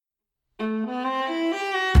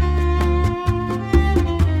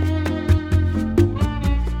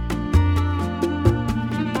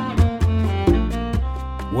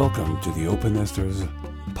Open Nesters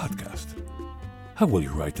podcast. How will you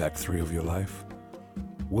write Act 3 of your life?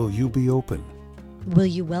 Will you be open? Will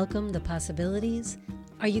you welcome the possibilities?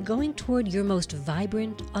 Are you going toward your most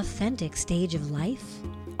vibrant, authentic stage of life?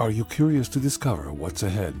 Are you curious to discover what's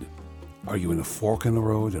ahead? Are you in a fork in the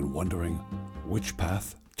road and wondering which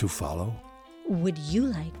path to follow? Would you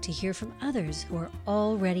like to hear from others who are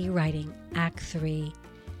already writing Act 3?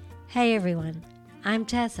 Hey everyone, I'm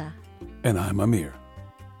Tessa. And I'm Amir.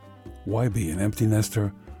 Why be an empty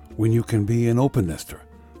nester when you can be an open nester,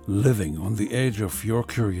 living on the edge of your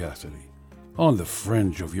curiosity, on the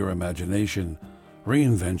fringe of your imagination,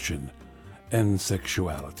 reinvention, and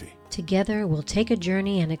sexuality? Together, we'll take a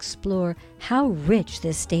journey and explore how rich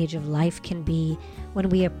this stage of life can be when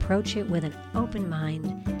we approach it with an open mind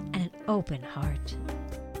and an open heart.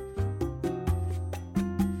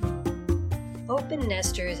 Open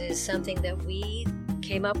Nesters is something that we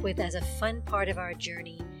came up with as a fun part of our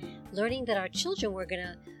journey, learning that our children were going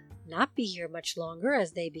to not be here much longer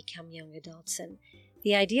as they become young adults. And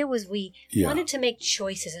the idea was we wanted to make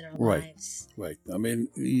choices in our lives. Right. I mean,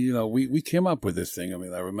 we came up with this thing. I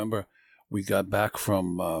mean, I remember we got back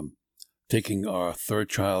from taking our third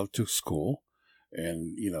child to school.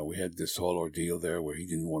 And, we had this whole ordeal there where he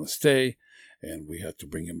didn't want to stay. And we had to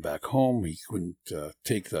bring him back home. He couldn't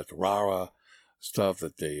take that rah-rah stuff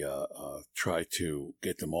that they try to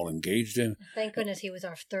get them all engaged in. Thank goodness he was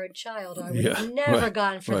our third child. I would have never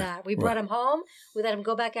gone for that. We brought him home. We let him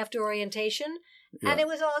go back after orientation. Yeah. And it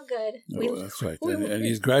was all good. That's right. And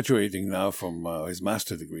he's graduating now from his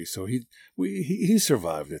master's degree. So he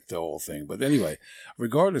survived it, the whole thing. But anyway,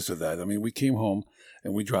 regardless of that, I mean, we came home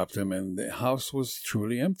and we dropped him and the house was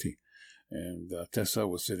truly empty. And Tessa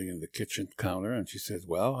was sitting in the kitchen counter and she said,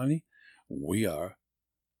 well, honey, we are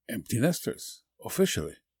empty nesters,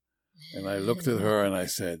 officially. And I looked at her and I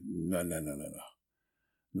said, no.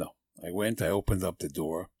 I opened up the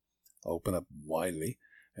door, opened up widely,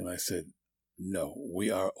 and I said, no, we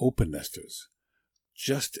are open nesters.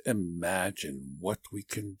 Just imagine what we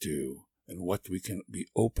can do and what we can be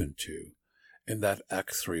open to in that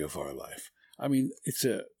Act 3 of our life. I mean,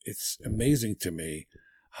 it's amazing to me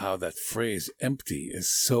how that phrase empty is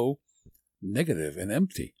so negative and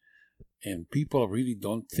empty. And people really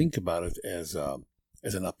don't think about it as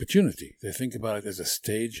an opportunity. They think about it as a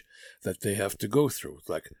stage that they have to go through. It's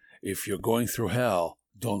like, if you're going through hell,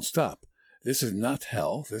 don't stop. This is not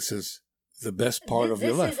hell. This is the best part of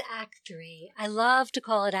your life. This is Act 3. I love to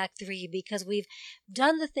call it Act 3 because we've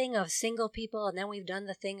done the thing of single people and then we've done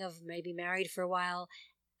the thing of maybe married for a while.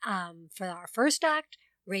 For our first act,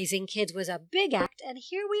 raising kids was a big act, and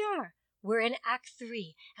here we are. We're in Act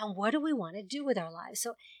 3, and what do we want to do with our lives?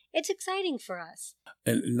 So it's exciting for us.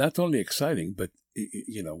 And not only exciting, but,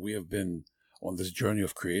 we have been on this journey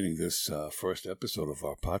of creating this first episode of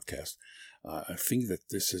our podcast. I think that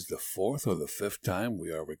this is the fourth or the fifth time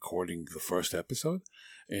we are recording the first episode.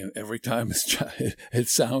 And every time it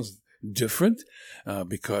sounds different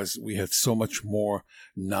because we had so much more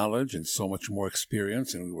knowledge and so much more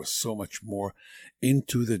experience, and we were so much more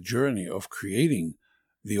into the journey of creating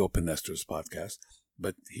the Open Nesters podcast.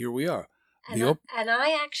 But here we are. And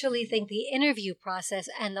I actually think the interview process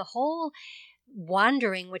and the whole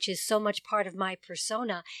wandering, which is so much part of my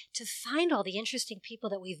persona, to find all the interesting people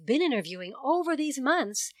that we've been interviewing over these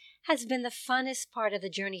months has been the funnest part of the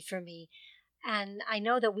journey for me. And I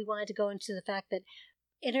know that we wanted to go into the fact that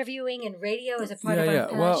interviewing and radio is a part of our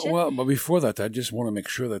passion. Well, but before that, I just want to make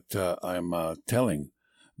sure that I'm telling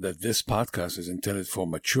that this podcast is intended for a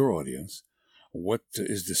mature audience. What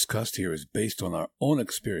is discussed here is based on our own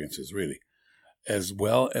experiences, really, as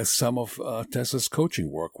well as some of Tessa's coaching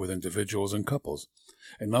work with individuals and couples,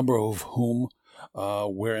 a number of whom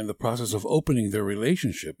were in the process of opening their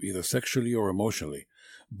relationship, either sexually or emotionally,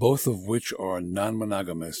 both of which are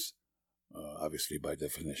non-monogamous, obviously by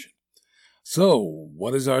definition. So,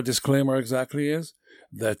 what is our disclaimer exactly is?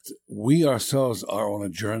 That we ourselves are on a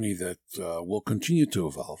journey that will continue to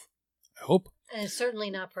evolve, I hope. And it's certainly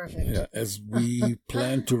not perfect. Yeah, as we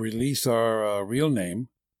plan to release our real name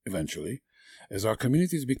eventually, as our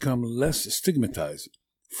communities become less stigmatized.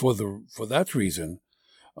 For that reason,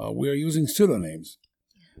 we are using pseudonyms.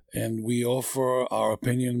 And we offer our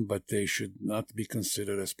opinion, but they should not be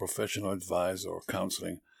considered as professional advice or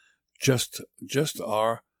counseling. Just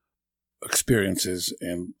our experiences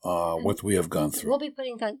and what we have gone through. We'll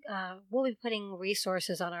be putting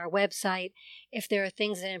resources on our website if there are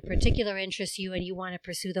things that in particular interest you and you want to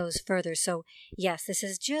pursue those further. So yes, this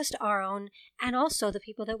is just our own and also the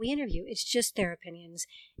people that we interview. It's just their opinions.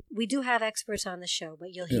 We do have experts on the show, but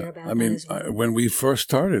you'll hear about that as well. When we first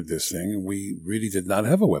started this thing, we really did not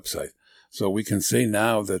have a website. So we can say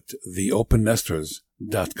now that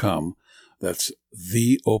theopennesters.com, that's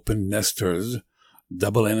theopennesters,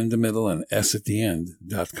 double N in the middle and S at the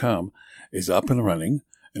end.com, is up and running.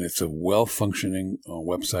 And it's a well-functioning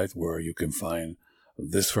website where you can find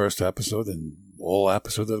this first episode and all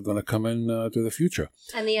episodes that are going to come in to the future.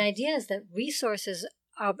 And the idea is that resources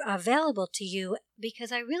are available to you,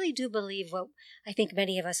 because I really do believe what I think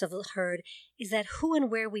many of us have heard is that who and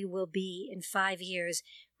where we will be in 5 years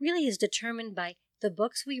really is determined by the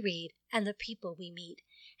books we read and the people we meet.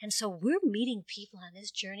 And so we're meeting people on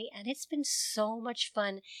this journey, and it's been so much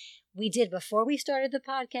fun. We did before we started the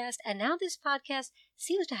podcast, and now this podcast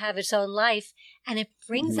seems to have its own life, and it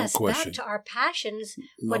brings us back to our passions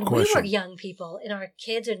when we were young people, in our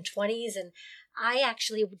kids and 20s. And I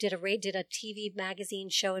actually did a TV magazine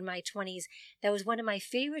show in my 20s that was one of my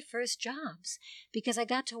favorite first jobs, because I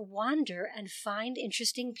got to wander and find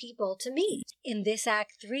interesting people to meet in this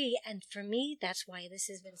Act 3. And for me, that's why this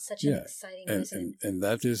has been such an exciting visit. And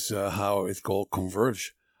that is how it's called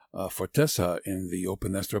Converge for Tessa in the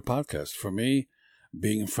Open Nester podcast. For me,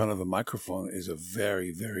 being in front of a microphone is a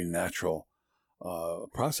very, very natural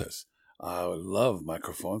process. I love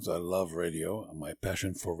microphones. I love radio. My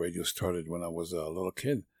passion for radio started when I was a little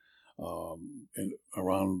kid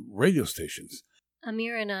around radio stations.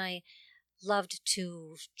 Amir and I loved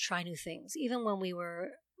to try new things. Even when we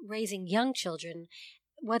were raising young children,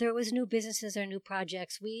 whether it was new businesses or new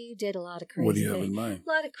projects, we did a lot of crazy What do you have in mind?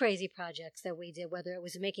 A lot of crazy projects that we did, whether it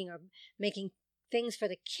was making things for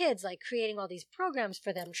the kids, like creating all these programs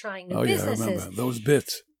for them, trying new businesses. Oh, yeah, I remember. Those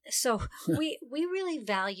bits. So we really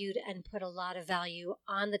valued and put a lot of value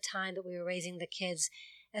on the time that we were raising the kids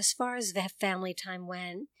as far as that family time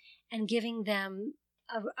went, and giving them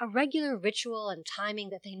a regular ritual and timing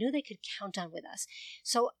that they knew they could count on with us.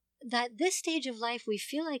 So that this stage of life, we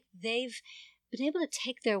feel like they've been able to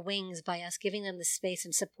take their wings by us giving them the space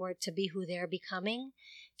and support to be who they're becoming,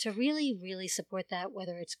 to really, really support that,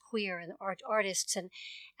 whether it's queer and artists. And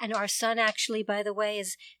our son actually, by the way,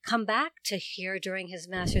 has come back to here during his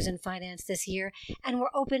master's in finance this year, and we're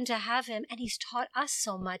open to have him. And he's taught us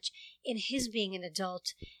so much in his being an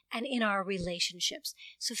adult and in our relationships.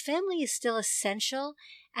 So family is still essential.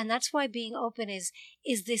 And that's why being open is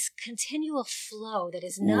this continual flow that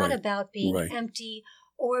is not about being empty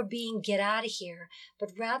or being get out of here,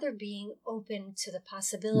 but rather being open to the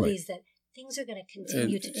possibilities that things are going to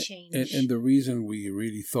continue to change. And the reason we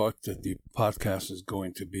really thought that the podcast is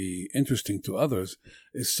going to be interesting to others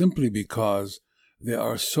is simply because there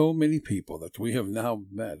are so many people that we have now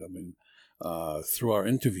met. I mean, through our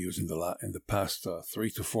interviews in the past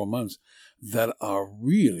 3 to 4 months, that are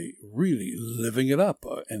really, really living it up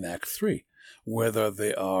in Act 3. Whether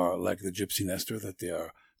they are like the Gypsy Nester, that they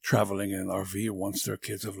are traveling in an RV once their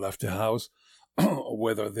kids have left the house, or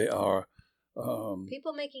whether they are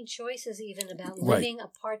people making choices even about living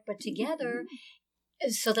apart but together,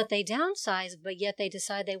 so that they downsize, but yet they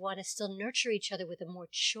decide they want to still nurture each other with more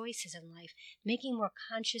choices in life, making more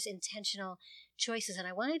conscious, intentional choices. And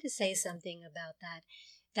I wanted to say something about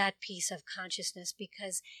that piece of consciousness,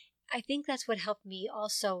 because I think that's what helped me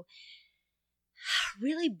also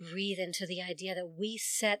really breathe into the idea that we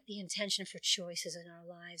set the intention for choices in our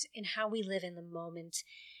lives and how we live in the moment.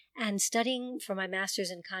 And studying for my master's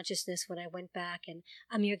in consciousness, when I went back and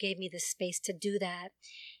Amir gave me the space to do that,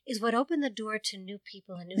 is what opened the door to new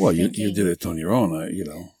people and new thinking. Well, you did it on your own,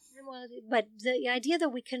 Well, but the idea that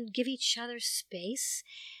we can give each other space,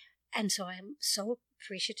 and so I'm so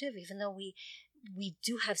appreciative, even though we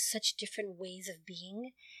do have such different ways of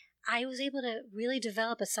being, I was able to really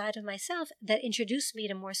develop a side of myself that introduced me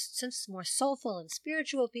to more soulful and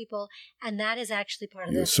spiritual people, and that is actually part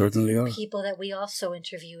of the people that we also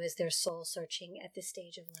interview as their soul searching at this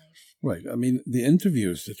stage of life. Right. I mean, the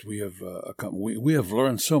interviews that we have we have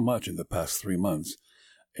learned so much in the past 3 months,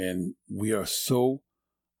 and we are so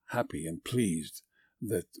happy and pleased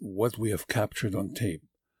that what we have captured on tape,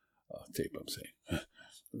 I'm saying.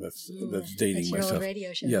 That's dating that's myself. Your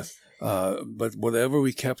radio shows. Yes, but whatever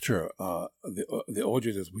we capture, the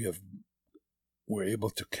audio that we're able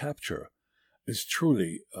to capture is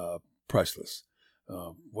truly priceless.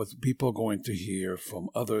 What people are going to hear from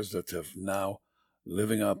others that have now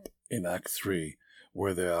living up in Act 3,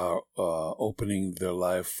 where they are opening their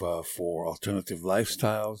life for alternative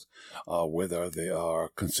lifestyles, whether they are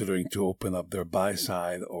considering to open up their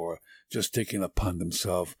bi-side or just taking upon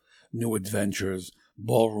themselves new adventures,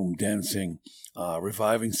 ballroom dancing,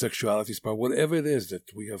 reviving sexuality, whatever it is that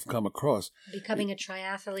we have come across. Becoming a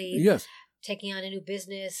triathlete. Yes. Taking on a new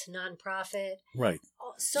business, nonprofit. Right.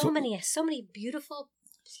 So many beautiful,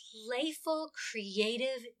 playful,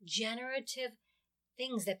 creative, generative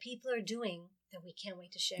things that people are doing that we can't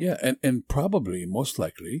wait to share. Yeah, and probably, most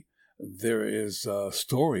likely, there is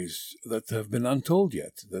stories that have been untold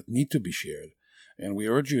yet that need to be shared. And we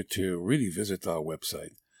urge you to really visit our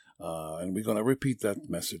website. And we're going to repeat that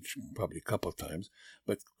message probably a couple of times.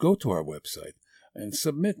 But go to our website and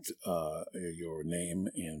submit your name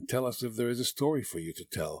and tell us if there is a story for you to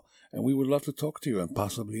tell. And we would love to talk to you and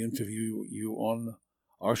possibly interview you on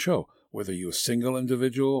our show, whether you're a single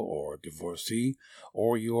individual or a divorcee,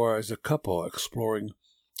 or you are as a couple exploring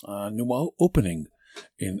a new opening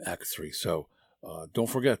in Act 3. So don't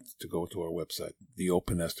forget to go to our website,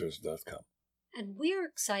 theopennesters.com. And we're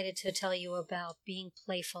excited to tell you about being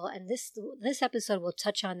playful. And this episode will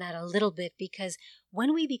touch on that a little bit, because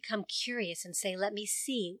when we become curious and say, let me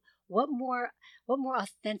see what more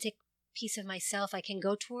authentic piece of myself I can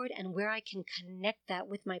go toward and where I can connect that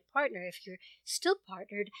with my partner, if you're still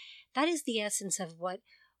partnered, that is the essence of what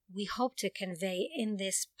we hope to convey in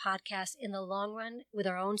this podcast in the long run, with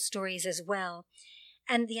our own stories as well.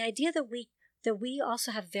 And the idea that we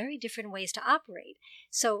also have very different ways to operate.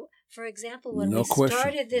 So, for example, when we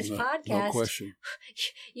started this podcast,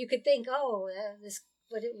 you could think,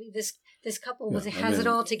 this couple has it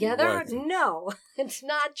all together. Right. No, it's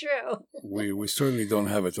not true. we certainly don't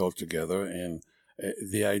have it all together, and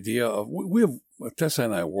the idea of Tessa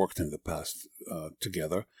and I worked in the past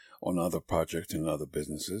together on other projects and other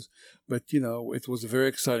businesses, but it was very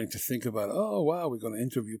exciting to think about. Oh wow, we're going to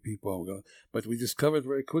interview people, but we discovered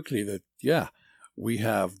very quickly that we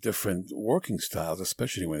have different working styles,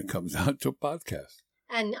 especially when it comes down to podcasts.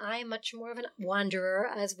 And I'm much more of a wanderer,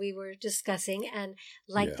 as we were discussing, and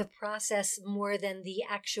like the process more than the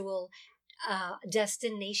actual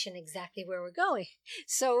destination, exactly where we're going.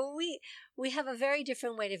 So we have a very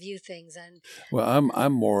different way to view things. And well,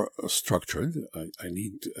 I'm more structured. I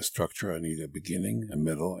need a structure. I need a beginning, a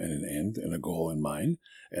middle, and an end, and a goal in mind,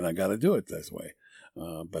 and I got to do it that way.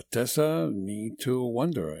 But Tessa need to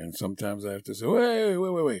wonder, and sometimes I have to say,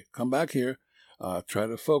 wait, come back here. Try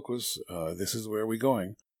to focus. This is where we're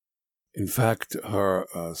going. In fact, her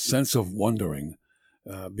sense of wondering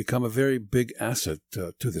become a very big asset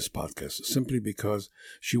to this podcast, simply because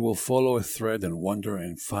she will follow a thread and wonder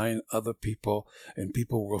and find other people, and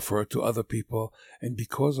people will refer to other people. And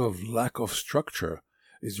because of lack of structure,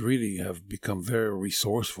 is really have become very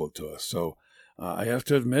resourceful to us. So I have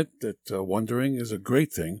to admit that wondering is a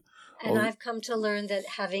great thing. And I've come to learn that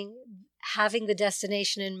having the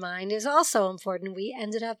destination in mind is also important. We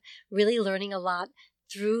ended up really learning a lot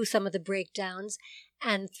through some of the breakdowns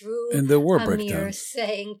and through Amir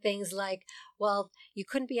saying things like, well, you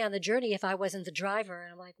couldn't be on the journey if I wasn't the driver.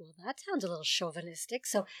 And I'm like, well, that sounds a little chauvinistic.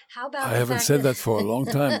 So how about I haven't said that for a long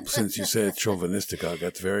time. Since you said chauvinistic, I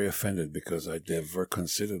got very offended because I never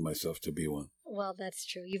considered myself to be one. Well, that's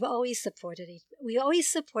true. We always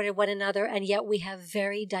supported one another, and yet we have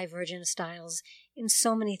very divergent styles in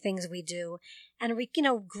so many things we do. And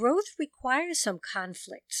growth requires some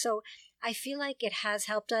conflict. So I feel like it has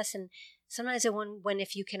helped us, and sometimes when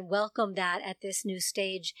if you can welcome that at this new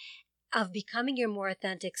stage of becoming your more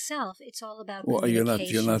authentic self, it's all about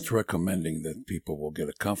communication. You're not recommending that people will get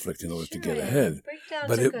a conflict in order to get ahead.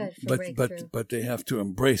 Breakdowns are good for breakthrough. But they have to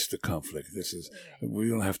embrace the conflict. We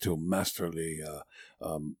don't have to masterly,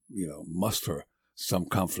 muster some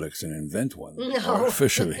conflicts and invent one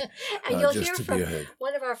artificially. And you'll just hear to from be ahead.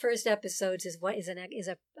 One of our first episodes is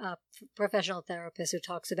a professional therapist who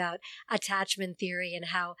talks about attachment theory and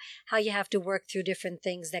how you have to work through different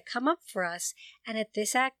things that come up for us. And at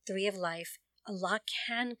this Act 3 of life, a lot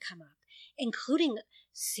can come up, including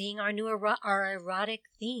seeing our erotic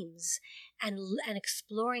themes and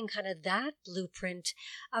exploring kind of that blueprint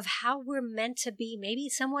of how we're meant to be, maybe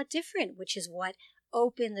somewhat different, which is what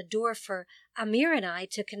opened the door for Amir and I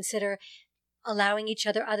to consider allowing each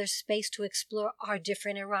other space to explore our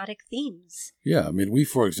different erotic themes. Yeah, I mean, we,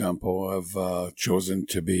 for example, have chosen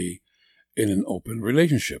to be in an open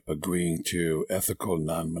relationship, agreeing to ethical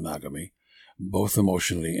non-monogamy, both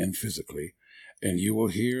emotionally and physically. And you will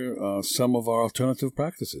hear some of our alternative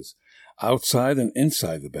practices outside and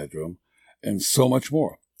inside the bedroom, and so much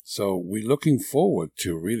more. So we're looking forward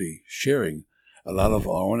to really sharing a lot of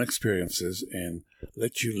our own experiences and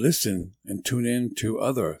let you listen and tune in to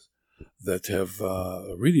others that have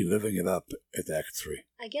really living it up at Act 3.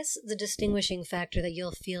 I guess the distinguishing factor that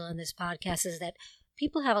you'll feel in this podcast is that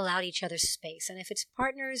people have allowed each other space. And if it's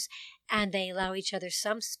partners and they allow each other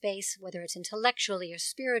some space, whether it's intellectually or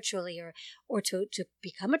spiritually or to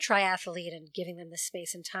become a triathlete and giving them the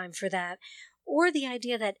space and time for that, or the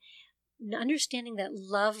idea that understanding that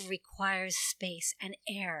love requires space and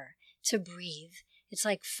air to breathe. It's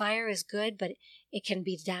like fire is good, but it can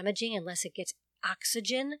be damaging unless it gets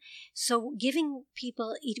oxygen. So giving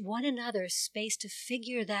people, one another space to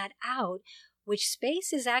figure that out, which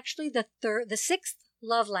space is actually the sixth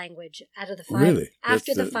love language out of the 5. Really?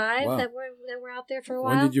 After That's the 5 wow. that were out there for a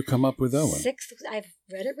while. When did you come up with that one? Sixth. I've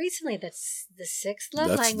read it recently. That's the sixth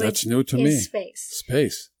love language. That's new to is me. Space.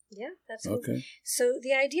 Space. Yeah, that's okay. So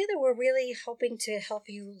the idea that we're really hoping to help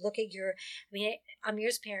you look at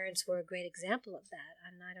Amir's parents were a great example of that,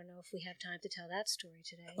 and I don't know if we have time to tell that story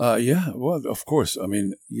today. Yeah, well, of course. I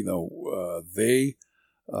mean, they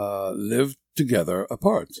lived together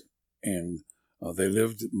apart, and they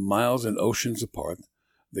lived miles and oceans apart.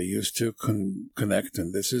 They used to connect,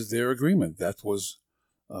 and this is their agreement. That was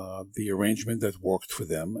the arrangement that worked for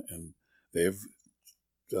them, and they've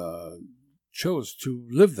chose to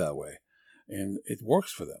live that way, and it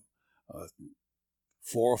works for them.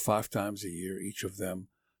 4 or 5 times a year, each of them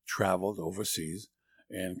traveled overseas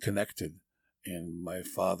and connected. And my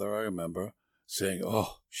father, I remember, saying,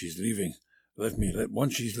 "Oh, she's leaving.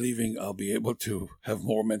 Once she's leaving, I'll be able to have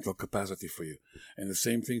more mental capacity for you." And the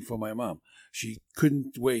same thing for my mom. She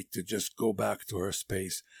couldn't wait to just go back to her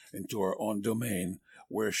space and to her own domain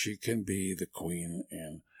where she can be the queen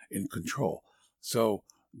and in control. So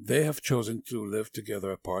they have chosen to live together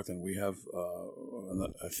apart, and we have,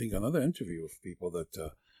 I think, another interview of people that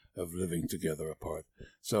have living together apart.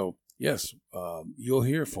 So, yes, you'll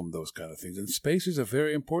hear from those kind of things. And space is a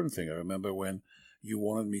very important thing. I remember when you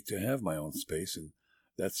wanted me to have my own space, and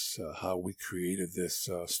that's how we created this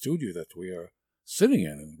studio that we are sitting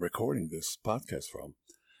in and recording this podcast from.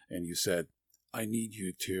 And you said, "I need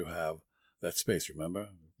you to have that space," remember?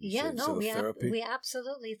 We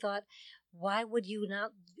absolutely thought, why would you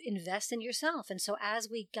not invest in yourself? And so as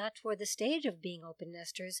we got toward the stage of being open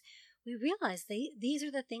nesters, we realized these are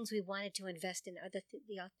the things we wanted to invest in, are the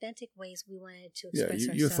authentic ways we wanted to express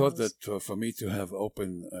ourselves. You thought that for me to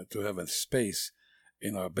have a space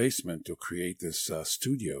in our basement to create this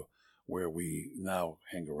studio where we now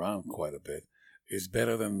hang around quite a bit is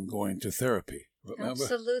better than going to therapy. Remember?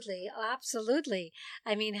 Absolutely.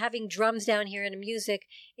 I mean, having drums down here and music,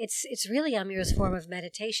 it's really Amir's form of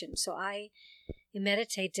meditation. So I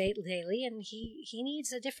meditate daily, and he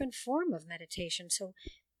needs a different form of meditation. So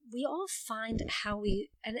we all find how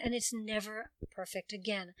and it's never perfect.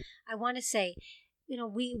 Again, I want to say,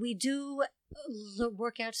 we do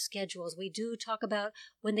workout schedules. We do talk about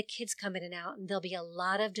when the kids come in and out, and there'll be a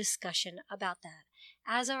lot of discussion about that.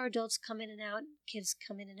 As our adults come in and out, kids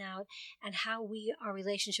come in and out, and how our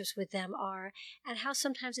relationships with them are, and how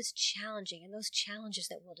sometimes it's challenging, and those challenges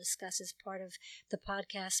that we'll discuss as part of the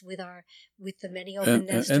podcast with the many open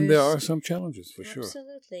nesters. And there are some challenges for sure.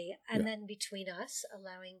 Absolutely. And then between us,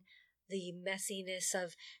 allowing the messiness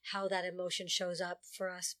of how that emotion shows up for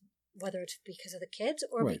us, whether it's because of the kids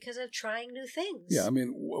or because of trying new things. Yeah, I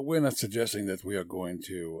mean, we're not suggesting that we are going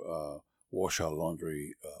to wash our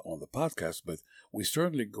laundry on the podcast, but we're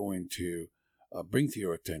certainly going to bring to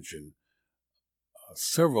your attention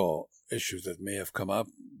several issues that may have come up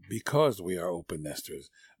because we are open nesters,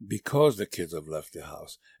 because the kids have left the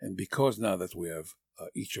house, and because now that we have,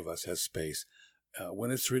 each of us has space. When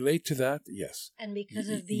it's related to that, yes. And because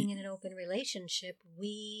of being in an open relationship,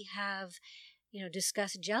 we have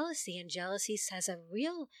discuss jealousy, and jealousy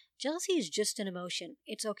is just an emotion.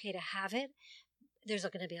 It's okay to have it. There's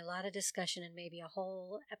going to be a lot of discussion and maybe a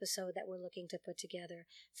whole episode that we're looking to put together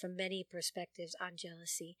from many perspectives on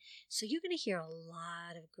jealousy. So you're going to hear a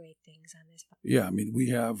lot of great things on this. Yeah, I mean, we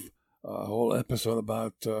have a whole episode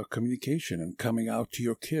about communication and coming out to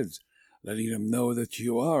your kids, letting them know that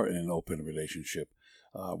you are in an open relationship.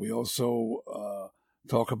 We also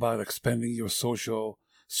talk about expanding your social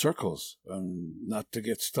circles and not to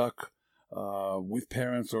get stuck with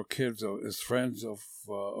parents or kids or as friends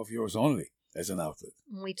of yours only as an outlet.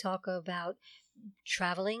 We talk about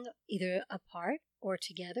traveling either apart or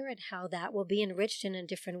together and how that will be enriched in a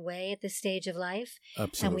different way at this stage of life.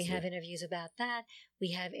 Absolutely. And we have interviews about that.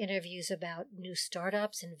 We have interviews about new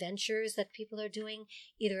startups and ventures that people are doing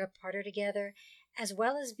either apart or together, as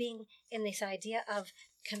well as being in this idea of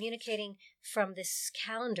communicating from this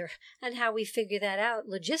calendar and how we figure that out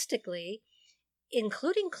logistically,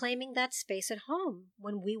 including claiming that space at home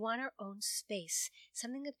when we want our own space,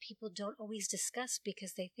 something that people don't always discuss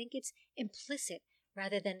because they think it's implicit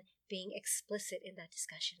rather than being explicit in that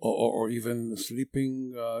discussion. Or even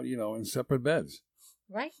sleeping, in separate beds.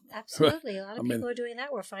 Right, absolutely. A lot of people are doing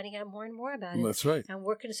that. We're finding out more and more about it. That's right. And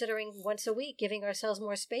we're considering once a week giving ourselves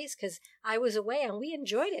more space because I was away and we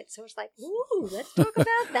enjoyed it. So it's like, ooh, let's talk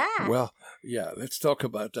about that. Well, yeah, let's talk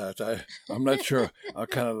about that. I'm not sure. I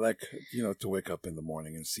kind of like, to wake up in the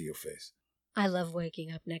morning and see your face. I love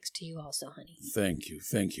waking up next to you also, honey. Thank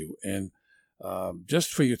you. And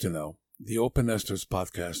Just for you to know, the Open Nesters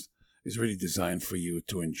podcast is really designed for you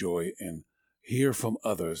to enjoy and hear from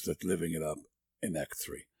others that living it up in Act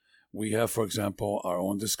 3. We have, for example, our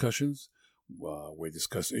own discussions. We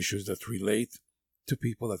discuss issues that relate to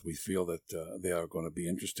people that we feel that they are going to be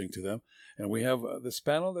interesting to them. And we have this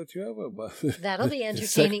panel that you have about... That'll be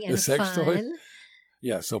entertaining and fun. Toys.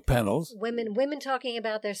 Yeah, so panels. Women talking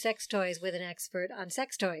about their sex toys with an expert on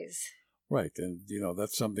sex toys. Right, and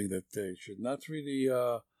that's something that they should not really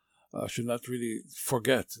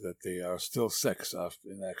forget, that they are still sex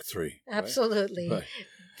in Act 3. Absolutely, right?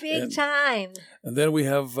 Big time. And then we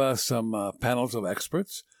have some panels of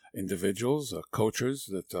experts, individuals, coaches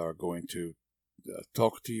that are going to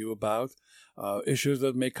talk to you about issues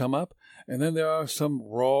that may come up, and then there are some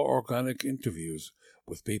raw, organic interviews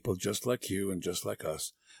with people just like you and just like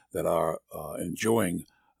us that are enjoying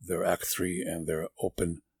their Act 3 and their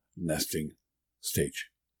open nesting stage.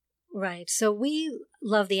 Right. So we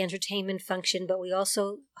love the entertainment function, but we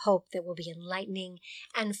also hope that will be enlightening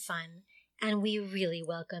and fun. And we really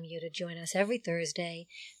welcome you to join us every Thursday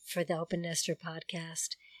for the Open Nester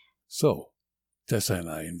podcast. So, Tessa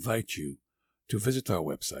and I invite you to visit our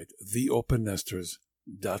website,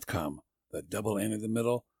 theopennesters.com. That double N in the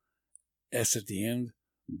middle, S at the end,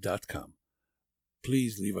 .com.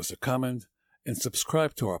 Please leave us a comment and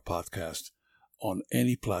subscribe to our podcast on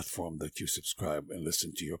any platform that you subscribe and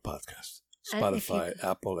listen to your podcast. Spotify,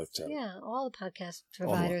 Apple, etc. Yeah, all the podcast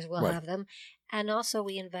providers will have them. And also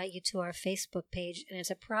we invite you to our Facebook page, and it's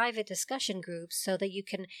a private discussion group so that you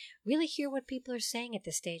can really hear what people are saying at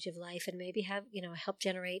this stage of life and maybe have, help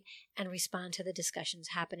generate and respond to the discussions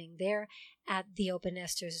happening there at The Open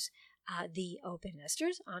Nesters, The Open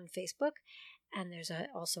Nesters on Facebook. And there's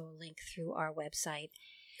also a link through our website.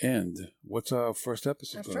 And what's our first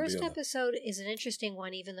episode? Our first episode is an interesting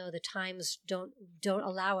one, even though the times don't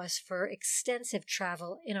allow us for extensive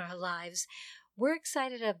travel in our lives. We're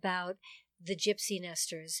excited about the Gypsy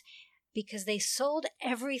Nesters because they sold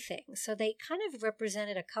everything. So they kind of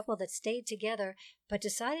represented a couple that stayed together but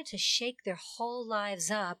decided to shake their whole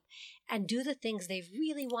lives up and do the things they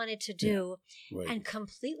really wanted to do, and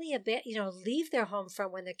completely leave their home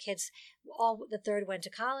front when the kids, the third went to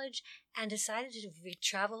college, and decided to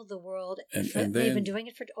travel the world. And they've been doing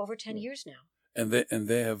it for over 10 years now. And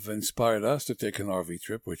they have inspired us to take an RV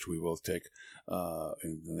trip, which we will take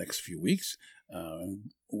in the next few weeks.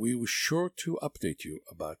 And we were sure to update you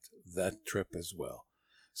about that trip as well.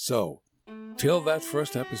 So, till that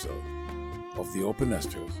first episode of The Open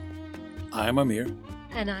Nesters, I'm Amir.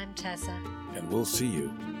 And I'm Tessa. And we'll see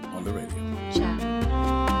you on the radio.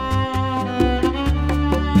 Ciao.